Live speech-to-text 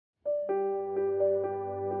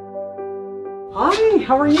Hi,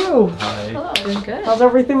 how are you? Hi. Hello. Doing good. How's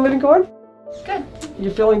everything been going? Good. You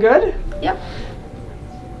feeling good? Yep.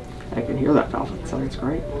 I can hear that valve. It sounds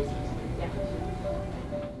great.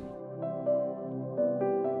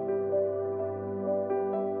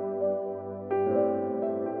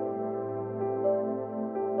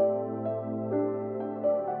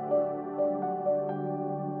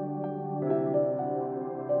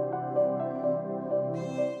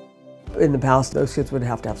 In the past, those kids would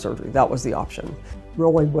have to have surgery. That was the option.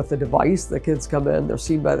 Really, with the device, the kids come in, they're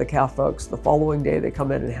seen by the cath folks. The following day, they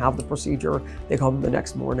come in and have the procedure. They come in the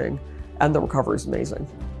next morning, and the recovery is amazing.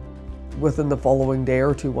 Within the following day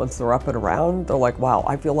or two, once they're up and around, they're like, wow,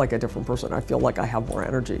 I feel like a different person. I feel like I have more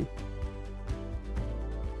energy.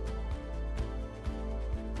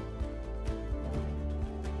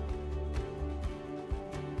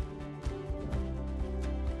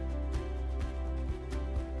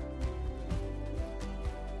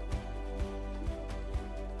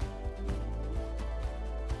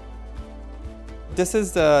 This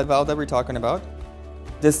is the valve that we're talking about.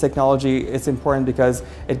 This technology is important because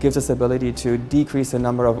it gives us the ability to decrease the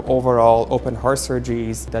number of overall open heart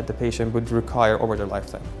surgeries that the patient would require over their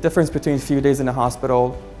lifetime. Difference between a few days in the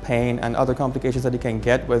hospital, pain, and other complications that you can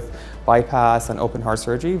get with bypass and open heart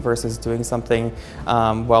surgery versus doing something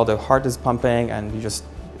while the heart is pumping and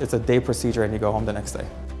it's a day procedure and you go home the next day.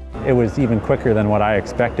 It was even quicker than what I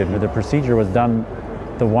expected. The procedure was done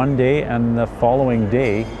the one day, and the following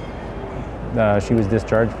day she was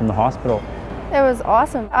discharged from the hospital. It was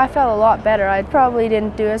awesome. I felt a lot better. I probably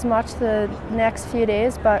didn't do as much the next few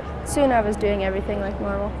days, but soon I was doing everything like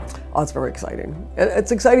normal. Oh, it's very exciting.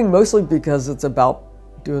 It's exciting mostly because it's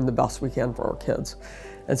about doing the best we can for our kids.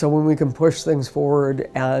 And so when we can push things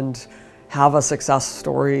forward and have a success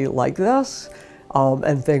story like this,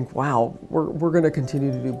 and think, wow, we're going to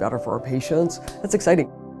continue to do better for our patients, that's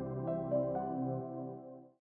exciting.